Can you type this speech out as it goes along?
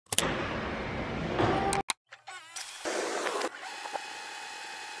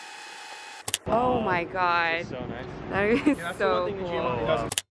my god. It's so nice. That is That's so the one thing that cool. GMO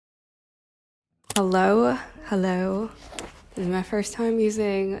doesn't. Hello. This is my first time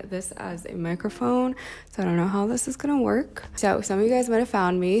using this as a microphone, so I don't know how this is gonna work. So some of you guys might have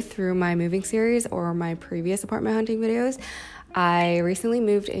found me through my moving series or my previous apartment hunting videos. I recently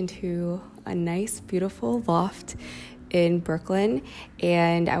moved into a nice, beautiful loft in Brooklyn,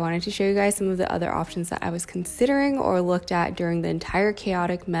 and I wanted to show you guys some of the other options that I was considering or looked at during the entire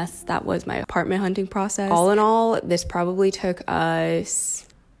chaotic mess that was my apartment hunting process. All in all, this probably took us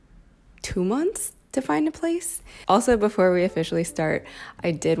 2 months to find a place. Also, before we officially start, I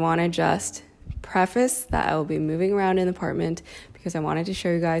did want to just preface that I will be moving around in the apartment because I wanted to show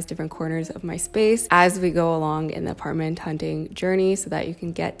you guys different corners of my space as we go along in the apartment hunting journey so that you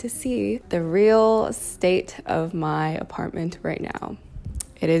can get to see the real state of my apartment right now.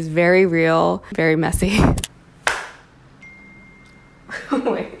 It is very real, very messy.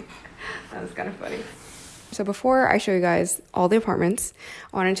 Wait, that was kind of funny. So before I show you guys all the apartments,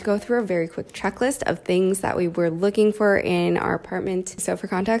 I wanted to go through a very quick checklist of things that we were looking for in our apartment. So for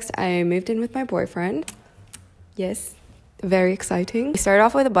context, I moved in with my boyfriend. Yes, very exciting. We started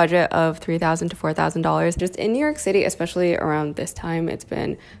off with a budget of $3,000 to $4,000. Just in New York City, especially around this time, it's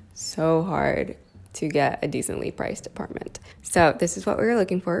been so hard to get a decently priced apartment. So this is what we were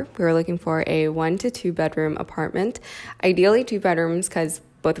looking for. We were looking for a 1 to 2 bedroom apartment, ideally 2 bedrooms because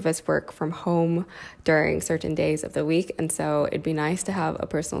both of us work from home during certain days of the week, and so it'd be nice to have a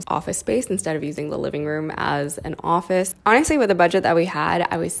personal office space instead of using the living room as an office. Honestly, with the budget that we had,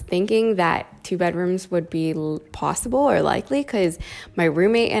 I was thinking that 2 bedrooms would be possible or likely because my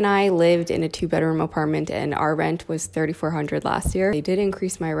roommate and I lived in a 2-bedroom apartment and our rent was $3,400 last year. They did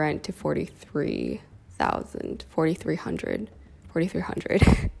increase my rent to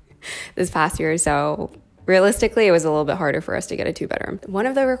 $4,300 this past year, so realistically, it was a little bit harder for us to get a 2-bedroom. One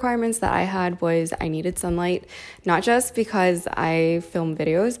of the requirements that I had was I needed sunlight, not just because I film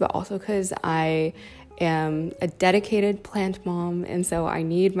videos, but also because I am a dedicated plant mom, and so I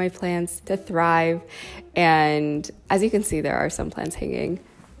need my plants to thrive. And as you can see, there are some plants hanging.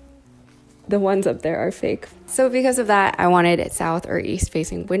 The ones up there are fake. So because of that, I wanted south or east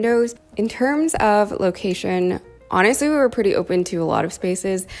facing windows. In terms of location, honestly, we were pretty open to a lot of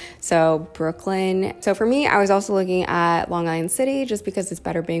spaces. So Brooklyn. So for me, I was also looking at Long Island City just because it's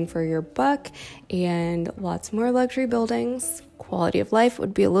better bang for your buck and lots more luxury buildings. Quality of life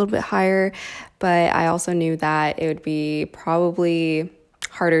would be a little bit higher, but I also knew that it would be probably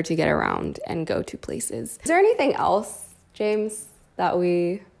harder to get around and go to places. Is there anything else, James, that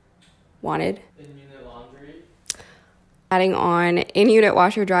we wanted? Adding on in-unit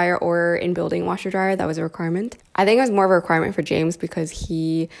washer dryer or in-building washer dryer, that was a requirement. I think it was more of a requirement for James because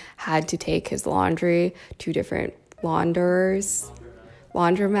he had to take his laundry to different laundromats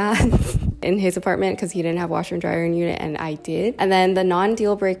in his apartment because he didn't have washer and dryer in unit, and I did. And then the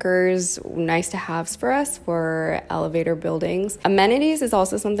non-deal breakers, nice to haves for us, were elevator buildings. Amenities is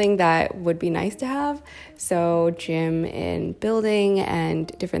also something that would be nice to have, so gym in building and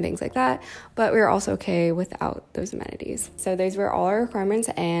different things like that, but we were also okay without those amenities. So those were all our requirements,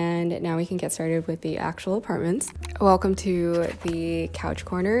 and now we can get started with the actual apartments. Welcome to the couch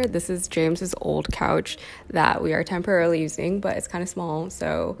corner. This is James's old couch that we are temporarily using, but it's kind of small,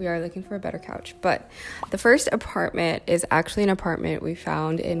 so we are looking for a better couch. But the first apartment is actually an apartment we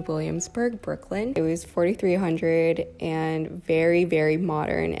found in Williamsburg, Brooklyn. It was $4,300 and very, very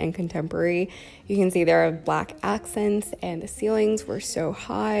modern and contemporary. You can see there are black accents and the ceilings were so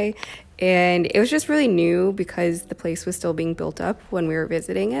high. And it was just really new because the place was still being built up when we were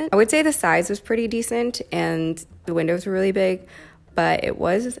visiting it. I would say the size was pretty decent and the windows were really big, but it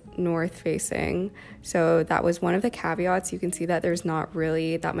was north facing. So that was one of the caveats. You can see that there's not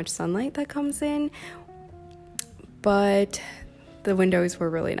really that much sunlight that comes in, but the windows were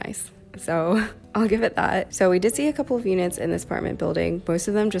really nice. So I'll give it that. So we did see a couple of units in this apartment building. Most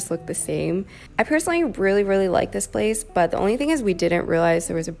of them just look the same. I personally really like this place, but the only thing is we didn't realize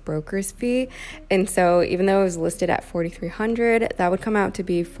there was a broker's fee. And so even though it was listed at $4,300, that would come out to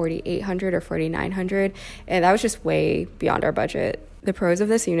be $4,800 or $4,900. And that was just way beyond our budget. The pros of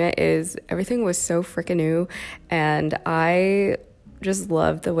this unit is everything was so freaking new, and I just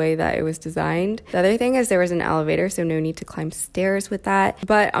loved the way that it was designed. The other thing is there was an elevator, so no need to climb stairs with that.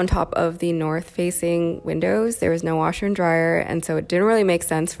 But on top of the north-facing windows, there was no washer and dryer, and so it didn't really make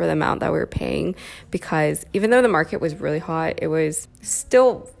sense for the amount that we were paying because even though the market was really hot, it was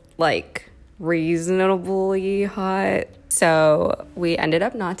still like reasonably hot. So we ended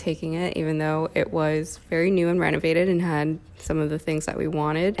up not taking it, even though it was very new and renovated and had some of the things that we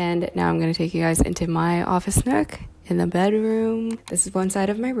wanted. And now I'm going to take you guys into my office nook in the bedroom. This is one side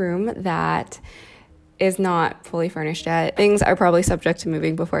of my room that is not fully furnished yet. Things are probably subject to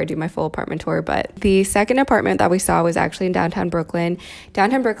moving before I do my full apartment tour, but the second apartment that we saw was actually in downtown Brooklyn.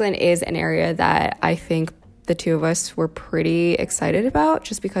 Downtown Brooklyn is an area that I think the two of us were pretty excited about,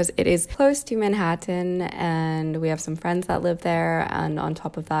 just because it is close to Manhattan and we have some friends that live there, and on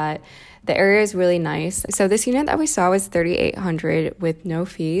top of that, the area is really nice. So this unit that we saw was $3,800 with no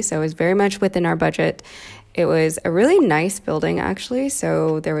fee, so it was very much within our budget. It was a really nice building, actually.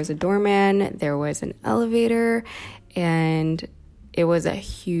 So there was a doorman, there was an elevator, and it was a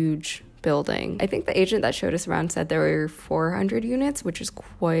huge building. I think the agent that showed us around said there were 400 units, which is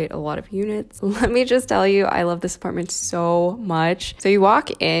quite a lot of units. Let me just tell you, I love this apartment so much. So you walk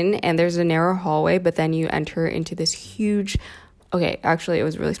in and there's a narrow hallway, but then you enter into this huge, okay, actually it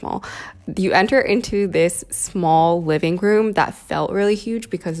was really small. You enter into this small living room that felt really huge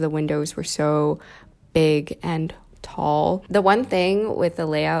because the windows were so big and tall. The one thing with the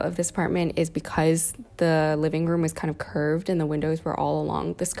layout of this apartment is because the living room was kind of curved and the windows were all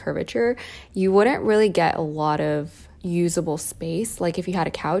along this curvature, you wouldn't really get a lot of usable space. Like if you had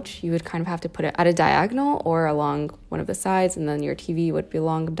a couch, you would kind of have to put it at a diagonal or along one of the sides, and then your TV would be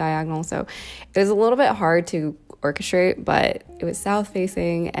along a diagonal. So it was a little bit hard to orchestrate, but it was south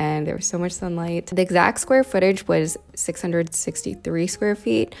facing and there was so much sunlight. The exact square footage was 663 square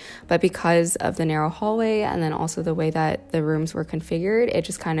feet, but because of the narrow hallway and then also the way that the rooms were configured,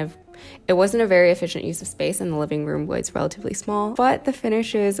 it wasn't a very efficient use of space, and the living room was relatively small, but the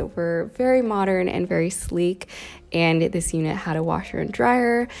finishes were very modern and very sleek. And this unit had a washer and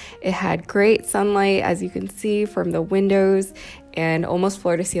dryer. It had great sunlight, as you can see from the windows, and almost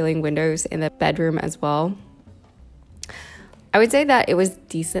floor to ceiling windows in the bedroom as well. I would say that it was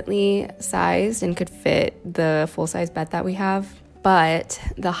decently sized and could fit the full-size bed that we have. But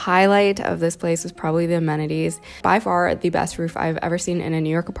the highlight of this place was probably the amenities. By far the best roof I've ever seen in a New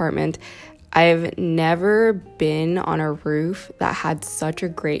York apartment. I've never been on a roof that had such a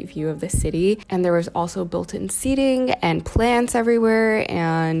great view of the city, and there was also built-in seating and plants everywhere,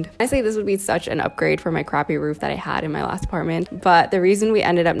 and honestly this would be such an upgrade for my crappy roof that I had in my last apartment. But the reason we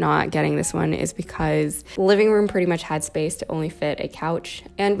ended up not getting this one is because the living room pretty much had space to only fit a couch,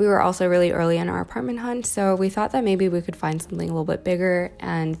 and we were also really early in our apartment hunt, so we thought that maybe we could find something a little bit bigger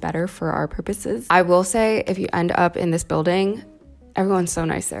and better for our purposes. I will say, if you end up in this building, everyone's so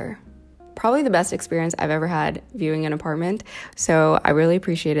nice there. Probably the best experience I've ever had viewing an apartment, so I really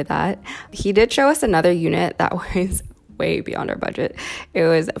appreciated that. He did show us another unit that was way beyond our budget. It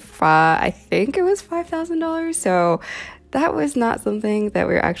was I think it was $5,000, so that was not something that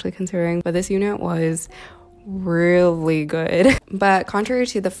we were actually considering, but this unit was really good. But contrary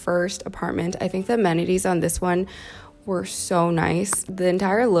to the first apartment, I think the amenities on this one were so nice. The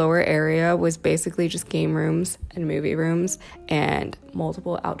entire lower area was basically just game rooms and movie rooms and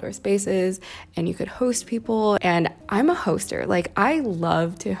multiple outdoor spaces, and you could host people. And I'm a hoster. Like, I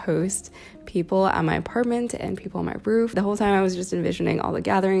love to host people at my apartment and people on my roof. The whole time I was just envisioning all the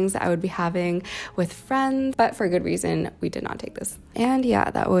gatherings that I would be having with friends, but for good reason, we did not take this. And yeah,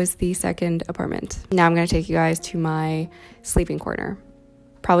 that was the second apartment. Now I'm gonna take you guys to my sleeping corner.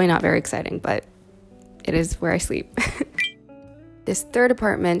 Probably not very exciting, but it is where I sleep. This third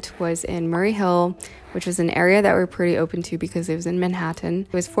apartment was in Murray Hill, which was an area that we're pretty open to because it was in Manhattan.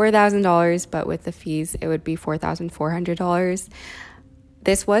 It was $4,000, but with the fees, it would be $4,400.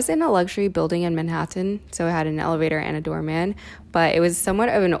 This was in a luxury building in Manhattan, so it had an elevator and a doorman, but it was somewhat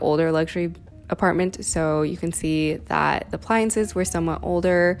of an older luxury apartment, so you can see that the appliances were somewhat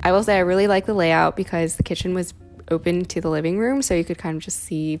older. I will say I really like the layout because the kitchen was open to the living room, so you could kind of just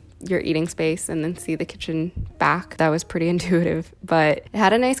see your eating space and then see the kitchen back. That was pretty intuitive, but it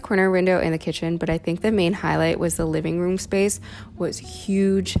had a nice corner window in the kitchen. But I think the main highlight was the living room space was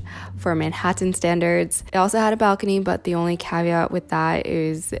huge for Manhattan standards. It also had a balcony, but the only caveat with that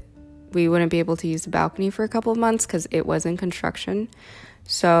is we wouldn't be able to use the balcony for a couple of months because it was in construction.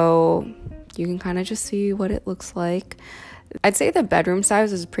 So you can kind of just see what it looks like. I'd say the bedroom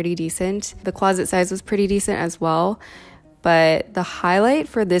size was pretty decent. The closet size was pretty decent as well. But the highlight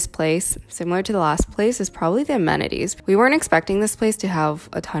for this place, similar to the last place, is probably the amenities. We weren't expecting this place to have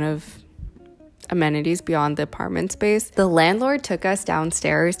a ton of amenities beyond the apartment space. The landlord took us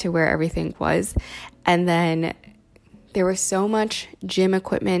downstairs to where everything was, and then there was so much gym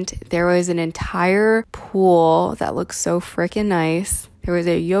equipment. There was an entire pool that looked so freaking nice. There was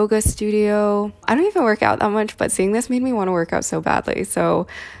a yoga studio. I don't even work out that much, but seeing this made me want to work out so badly. So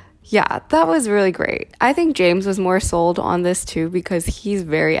yeah, that was really great. I think James was more sold on this too because he's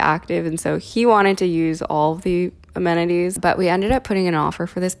very active, and so he wanted to use all of the amenities, but we ended up putting an offer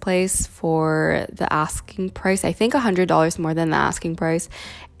for this place for the asking price. I think $100 more than the asking price.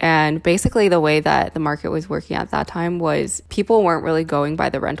 And basically the way that the market was working at that time was people weren't really going by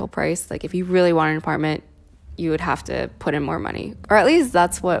the rental price. Like if you really want an apartment, you would have to put in more money, or at least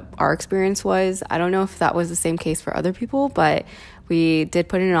that's what our experience was. I don't know if that was the same case for other people, but we did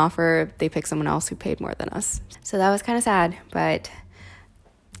put in an offer. They picked someone else who paid more than us. So that was kind of sad, but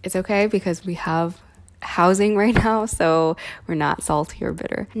it's okay because we have housing right now, so we're not salty or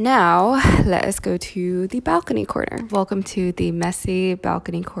bitter. Now let us go to the balcony corner. Welcome to the messy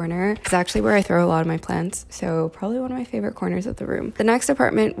balcony corner. It's actually where I throw a lot of my plants, so probably one of my favorite corners of the room. The next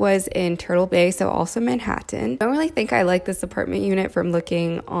apartment was in Turtle Bay, so also Manhattan. I don't really think I like this apartment unit from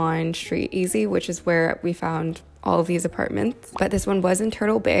looking on Street Easy, which is where we found all of these apartments, but this one was in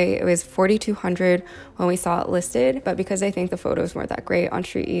Turtle Bay. It was $4,200 when we saw it listed, but because I think the photos weren't that great on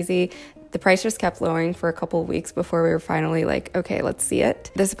Street Easy, the price just kept lowering for a couple of weeks before we were finally like, okay, let's see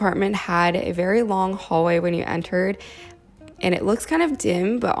it. This apartment had a very long hallway when you entered, and it looks kind of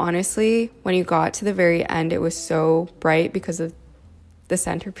dim, but honestly, when you got to the very end, it was so bright because of the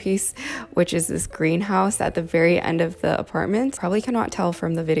centerpiece, which is this greenhouse at the very end of the apartment. Probably cannot tell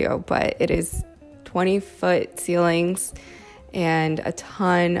from the video, but it is 20-foot ceilings and a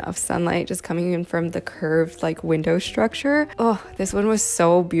ton of sunlight just coming in from the curved like window structure. Oh, this one was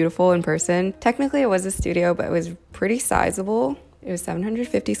so beautiful in person. Technically it was a studio, but it was pretty sizable. It was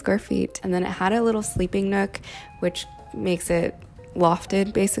 750 square feet, and then it had a little sleeping nook, which makes it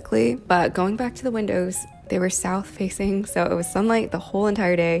lofted basically. But going back to the windows, they were south facing, so it was sunlight the whole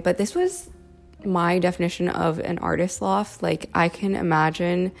entire day. But this was my definition of an artist loft. Like I can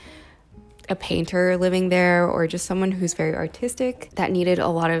imagine a painter living there, or just someone who's very artistic that needed a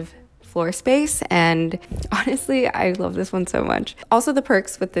lot of floor space. And honestly, I love this one so much. Also, the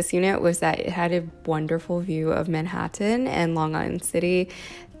perks with this unit was that it had a wonderful view of Manhattan and Long Island City.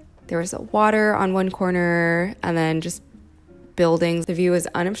 There was a water on one corner and then just buildings. The view was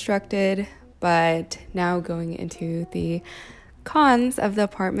unobstructed. But now going into the cons of the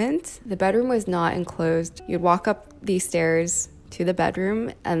apartment, the bedroom was not enclosed. You'd walk up these stairs to the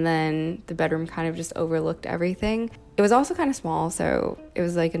bedroom, and then the bedroom kind of just overlooked everything. It was also kind of small, so it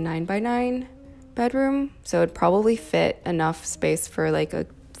was like a 9x9 bedroom, so it'd probably fit enough space for like a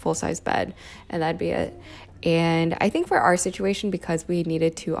full-size bed, and that'd be it. And I think for our situation, because we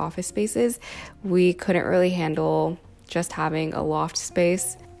needed 2 office spaces, we couldn't really handle just having a loft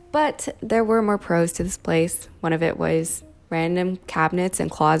space. But there were more pros to this place. One of it was random cabinets and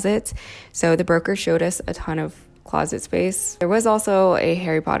closets, so the broker showed us a ton of closet space. There was also a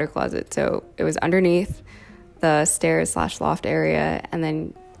Harry Potter closet, so it was underneath the stairs/loft area, and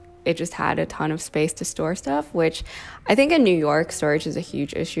then it just had a ton of space to store stuff, which I think in New York storage is a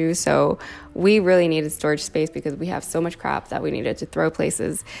huge issue. So we really needed storage space because we have so much crap that we needed to throw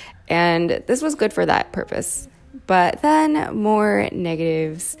places, and this was good for that purpose. But then more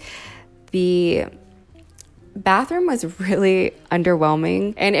negatives. The bathroom was really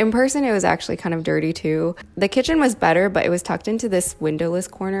underwhelming, and in person it was actually kind of dirty too. The kitchen was better, but it was tucked into this windowless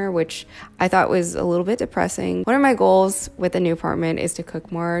corner, which I thought was a little bit depressing. One of my goals with the new apartment is to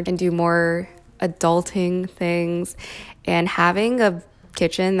cook more and do more adulting things, and having a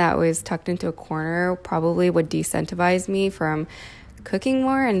kitchen that was tucked into a corner probably would decentivize me from cooking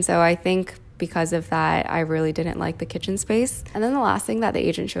more. And so I think because of that, I really didn't like the kitchen space. And then the last thing that the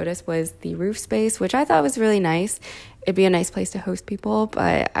agent showed us was the roof space, which I thought was really nice. It'd be a nice place to host people,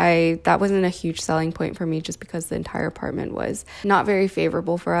 but that wasn't a huge selling point for me just because the entire apartment was not very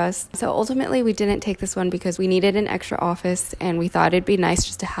favorable for us. So ultimately, we didn't take this one because we needed an extra office, and we thought it'd be nice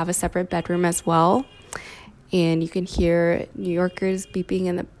just to have a separate bedroom as well. And you can hear New Yorkers beeping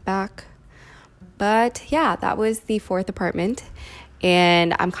in the back. But yeah, that was the 4th apartment.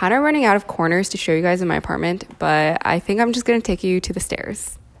 And I'm kind of running out of corners to show you guys in my apartment, but I think I'm just going to take you to the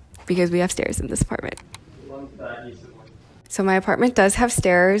stairs because we have stairs in this apartment. So my apartment does have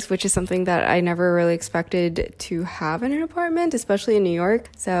stairs, which is something that I never really expected to have in an apartment, especially in New York.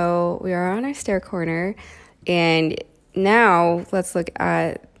 So we are on our stair corner, and now let's look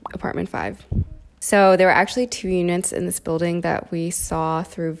at apartment 5. So there were actually 2 units in this building that we saw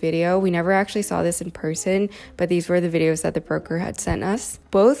through video. We never actually saw this in person, but these were the videos that the broker had sent us.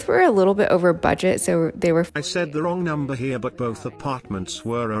 Both were a little bit over budget, so they were... I said the wrong number here, but both apartments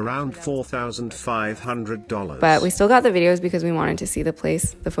were around $4,500. But we still got the videos because we wanted to see the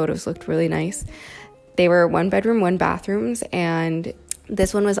place. The photos looked really nice. They were 1 bedroom, 1 bathrooms, and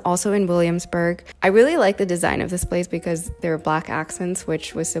this one was also in Williamsburg. I really like the design of this place because there were black accents,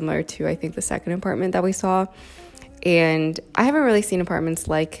 which was similar to, I think, the second apartment that we saw. And I haven't really seen apartments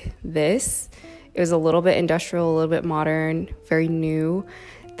like this It was a little bit industrial, a little bit modern, very new.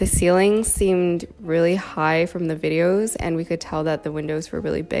 The ceilings seemed really high from the videos, and we could tell that the windows were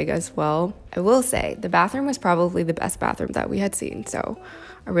really big as well. I will say, the bathroom was probably the best bathroom that we had seen, so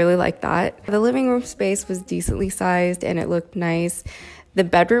I really liked that. The living room space was decently sized and it looked nice. The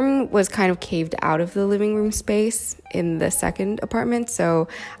bedroom was kind of caved out of the living room space in the second apartment, so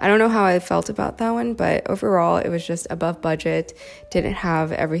I don't know how I felt about that one, but overall it was just above budget, didn't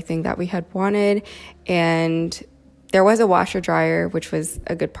have everything that we had wanted, and there was a washer dryer, which was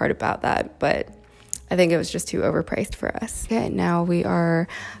a good part about that, but I think it was just too overpriced for us. Okay, now we are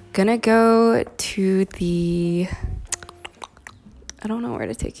gonna go to I don't know where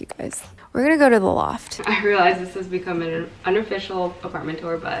to take you guys. We're gonna go to the loft. I realize this has become an unofficial apartment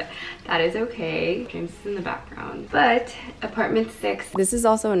tour, but that is okay. James is in the background. But apartment 6. This is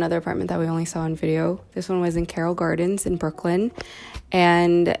also another apartment that we only saw on video. This one was in Carroll Gardens in Brooklyn.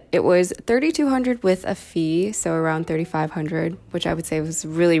 And it was $3,200 with a fee, so around $3,500, which I would say was a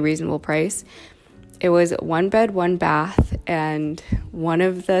really reasonable price. It was 1 bed, 1 bath, and one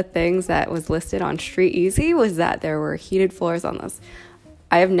of the things that was listed on Street Easy was that there were heated floors on this.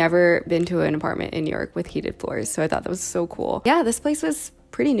 I have never been to an apartment in New York with heated floors, so I thought that was so cool. Yeah, this place was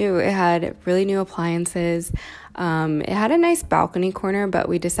pretty new. It had really new appliances. It had a nice balcony corner, but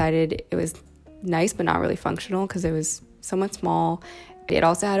we decided it was nice but not really functional because it was somewhat small. It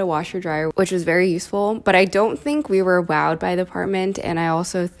also had a washer dryer, which was very useful, but I don't think we were wowed by the apartment, and I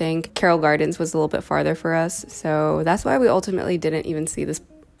also think Carroll Gardens was a little bit farther for us, so that's why we ultimately didn't even see this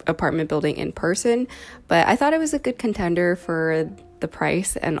apartment building in person. But I thought it was a good contender for the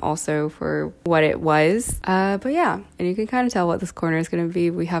price and also for what it was. But yeah, and you can kind of tell what this corner is going to be.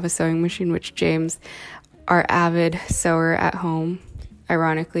 We have a sewing machine, which James, our avid sewer at home,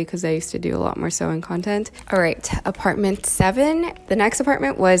 ironically, because I used to do a lot more sewing content. All right, apartment 7. The next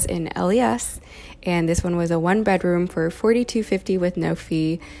apartment was in LES, and this one was a 1 bedroom for $4,250 with no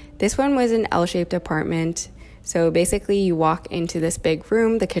fee. This one was an L-shaped apartment. So basically you walk into this big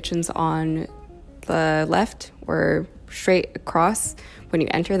room, the kitchen's on the left or straight across when you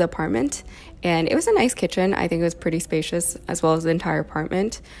enter the apartment, and it was a nice kitchen. I think it was pretty spacious, as well as the entire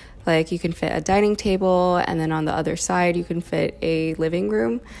apartment. Like, you can fit a dining table, and then on the other side you can fit a living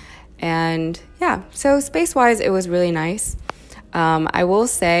room, and yeah, so space wise it was really nice. I will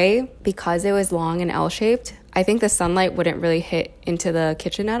say, because it was long and L-shaped, I think the sunlight wouldn't really hit into the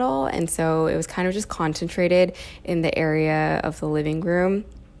kitchen at all, and so it was kind of just concentrated in the area of the living room.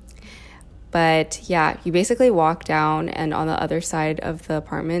 But yeah, you basically walk down, and on the other side of the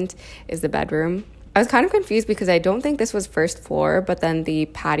apartment is the bedroom. I was kind of confused because I don't think this was first floor, but then the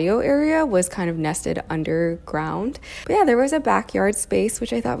patio area was kind of nested underground. But yeah, there was a backyard space,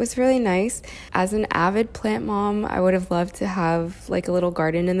 which I thought was really nice. As an avid plant mom, I would have loved to have like a little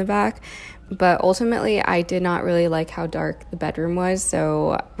garden in the back. But ultimately, I did not really like how dark the bedroom was,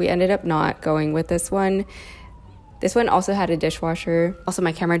 so we ended up not going with this one. This one also had a dishwasher. Also,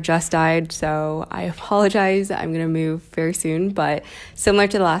 my camera just died, so I apologize. I'm gonna move very soon, but similar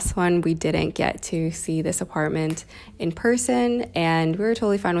to the last one, we didn't get to see this apartment in person, and we were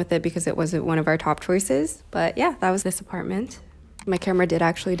totally fine with it because it wasn't one of our top choices. But yeah, that was this apartment. My camera did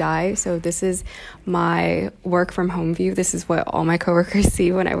actually die, so this is my work from home view. This is what all my coworkers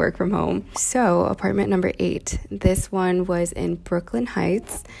see when I work from home. So apartment number 8, this one was in Brooklyn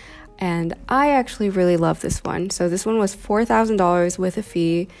Heights, and I actually really love this one. So this one was $4,000 with a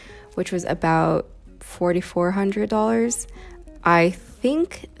fee, which was about $4,400. I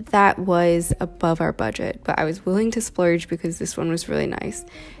think that was above our budget, but I was willing to splurge because this one was really nice.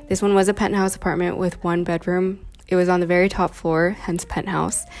 This one was a penthouse apartment with 1 bedroom. It was on the very top floor, hence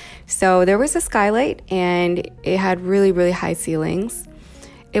penthouse. So there was a skylight, and it had really, really high ceilings.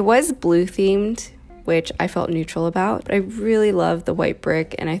 It was blue themed, which I felt neutral about, but I really loved the white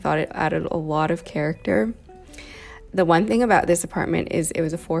brick, and I thought it added a lot of character. The one thing about this apartment is it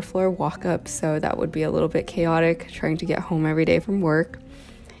was a 4-floor walk-up, so that would be a little bit chaotic trying to get home every day from work.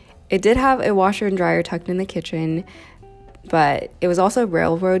 It did have a washer and dryer tucked in the kitchen, but it was also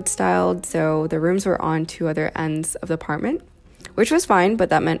railroad styled, so the rooms were on 2 other ends of the apartment, which was fine, but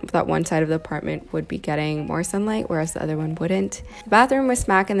that meant that one side of the apartment would be getting more sunlight, whereas the other one wouldn't. The bathroom was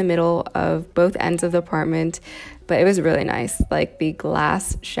smack in the middle of both ends of the apartment, but it was really nice. Like, the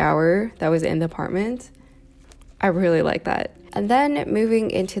glass shower that was in the apartment, I really like that. And then moving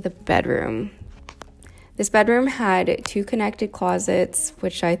into the bedroom. This bedroom had 2 connected closets,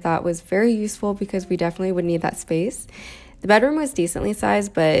 which I thought was very useful because we definitely would need that space. The bedroom was decently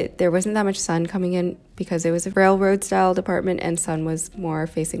sized, but there wasn't that much sun coming in because it was a railroad style apartment and sun was more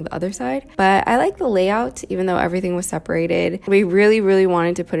facing the other side. But I like the layout, even though everything was separated. We really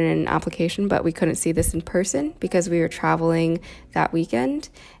wanted to put in an application, but we couldn't see this in person because we were traveling that weekend.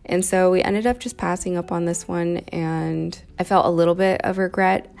 And so we ended up just passing up on this one, and I felt a little bit of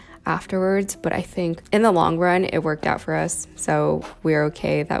regret afterwards, but I think in the long run it worked out for us, so we're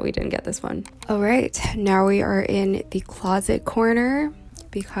okay that we didn't get this one. All right, now we are in the closet corner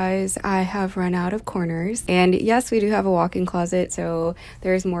because I have run out of corners. And yes, we do have a walk-in closet, so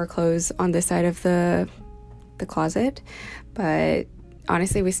there's more clothes on this side of the closet, but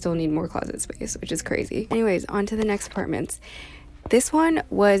honestly we still need more closet space, which is crazy. Anyways, on to the next apartments. This one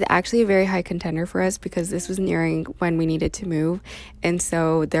was actually a very high contender for us because this was nearing when we needed to move, and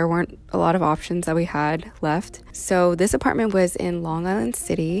so there weren't a lot of options that we had left. So this apartment was in Long Island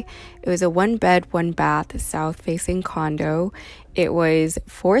City. It was a 1-bed, 1-bath, south-facing condo. It was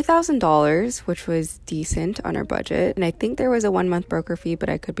 $4,000, which was decent on our budget, and I think there was a 1-month broker fee, but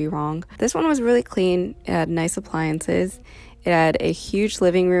I could be wrong. This one was really clean. It had nice appliances. It had a huge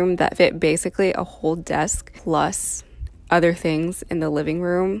living room that fit basically a whole desk plus other things in the living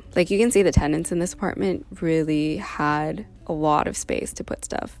room. Like, you can see the tenants in this apartment really had a lot of space to put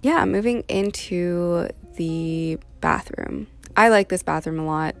stuff. Yeah, moving into the bathroom. I like this bathroom a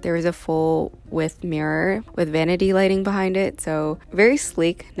lot. There was a full width mirror with vanity lighting behind it, so very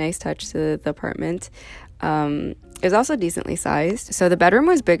sleek, nice touch to the apartment. It was also decently sized. So the bedroom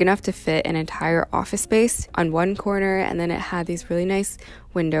was big enough to fit an entire office space on one corner, and then it had these really nice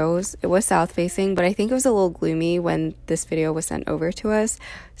windows. It was south facing, but I think it was a little gloomy when this video was sent over to us,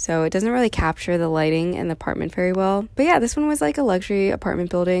 so it doesn't really capture the lighting in the apartment very well. But yeah, this one was like a luxury apartment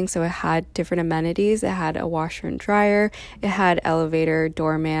building, so it had different amenities. It had a washer and dryer, it had elevator,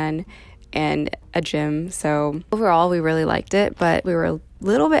 doorman, and a gym. So overall we really liked it, but we were a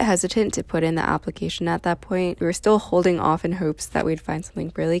little bit hesitant to put in the application at that point. We were still holding off in hopes that we'd find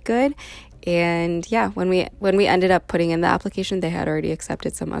something really good. And yeah, when we ended up putting in the application, they had already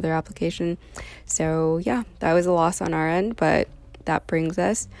accepted some other application. So yeah, that was a loss on our end, but that brings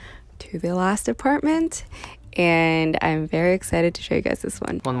us to the last apartment, and I'm very excited to show you guys this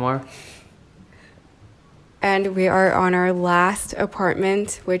one. One more. And we are on our last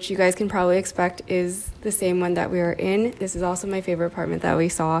apartment, which you guys can probably expect is the same one that we are in. This is also my favorite apartment that we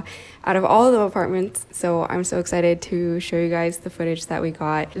saw out of all of the apartments, so I'm so excited to show you guys the footage that we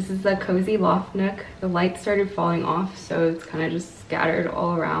got. This is the cozy loft nook. The light started falling off, so it's kind of just scattered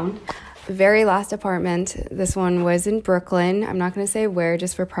all around. The very last apartment, this one was in Brooklyn. I'm not going to say where,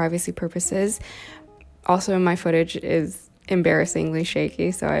 just for privacy purposes. Also, my footage is embarrassingly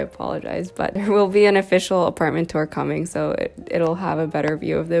shaky, so I apologize, but there will be an official apartment tour coming, so it'll have a better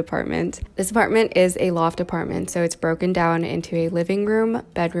view of the apartment. This apartment is a loft apartment, so it's broken down into a living room,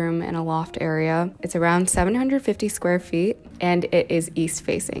 bedroom, and a loft area. It's around 750 square feet, and it is east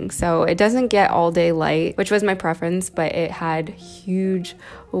facing, so it doesn't get all day light, which was my preference, but it had huge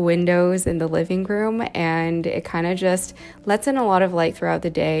windows in the living room, and it kind of just lets in a lot of light throughout the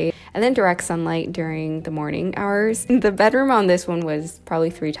day, and then direct sunlight during the morning hours. The bedroom on this one was probably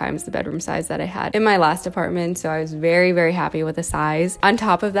 3 times the bedroom size that I had in my last apartment, so I was very happy with the size. On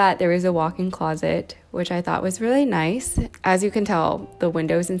top of that, there was a walk-in closet, which I thought was really nice. As you can tell, the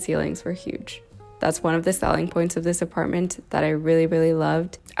windows and ceilings were huge. That's one of the selling points of this apartment that I really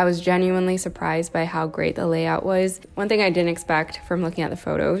loved. I was genuinely surprised by how great the layout was. One thing I didn't expect from looking at the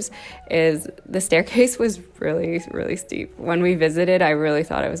photos is the staircase was really steep. When we visited, I really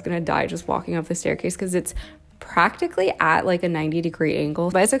thought I was gonna die just walking up the staircase because it's practically at like a 90-degree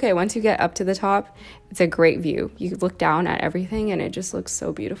angle, but it's okay. Once you get up to the top, it's a great view. You look down at everything and it just looks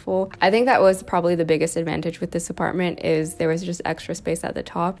so beautiful. I think that was probably the biggest advantage with this apartment, is there was just extra space at the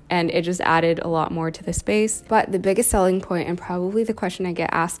top and it just added a lot more to the space. But the biggest selling point, and probably the question I get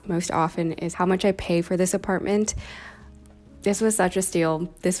asked most often, is how much I pay for this apartment. This was such a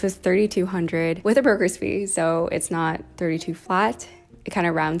steal. This was $3,200 with a broker's fee, so it's not $32,000 flat. It kind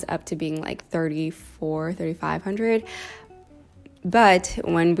of rounds up to being like $3,500. But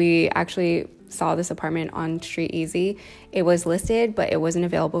when we actually saw this apartment on Street Easy, it was listed, but it wasn't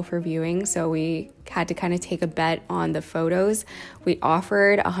available for viewing, so we had to kind of take a bet on the photos. We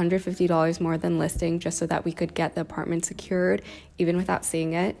offered $150 more than listing just so that we could get the apartment secured even without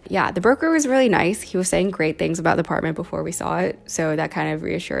seeing it. Yeah, the broker was really nice. He was saying great things about the apartment before we saw it, so that kind of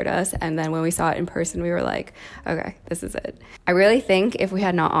reassured us. And then when we saw it in person, we were like, okay, this is it. I really think if we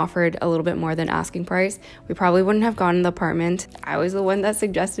had not offered a little bit more than asking price, we probably wouldn't have gotten the apartment. I was the one that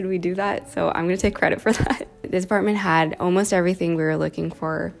suggested we do that, so I'm gonna take credit for that. This apartment had almost everything we were looking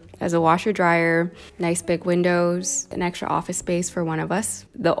for. as a washer dryer, nice big windows, an extra office space for one of us.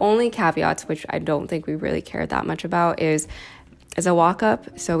 The only caveats, which I don't think we really care that much about, is as a walk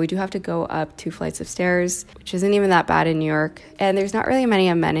up. So we do have to go up 2 flights of stairs, which isn't even that bad in New York. And there's not really many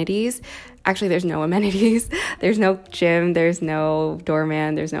amenities. Actually, there's no amenities. There's no gym, there's no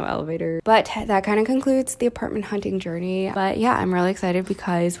doorman, there's no elevator. But that kind of concludes the apartment hunting journey. But yeah, I'm really excited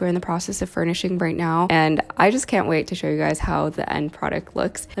because we're in the process of furnishing right now. And I just can't wait to show you guys how the end product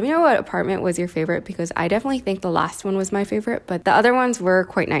looks. Let me know what apartment was your favorite, because I definitely think the last one was my favorite, but the other ones were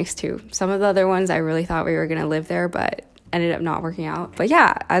quite nice too. Some of the other ones I really thought we were gonna live there, but ended up not working out. But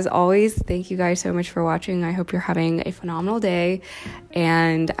yeah, as always, thank you guys so much for watching. I hope you're having a phenomenal day,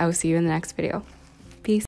 and I will see you in the next video.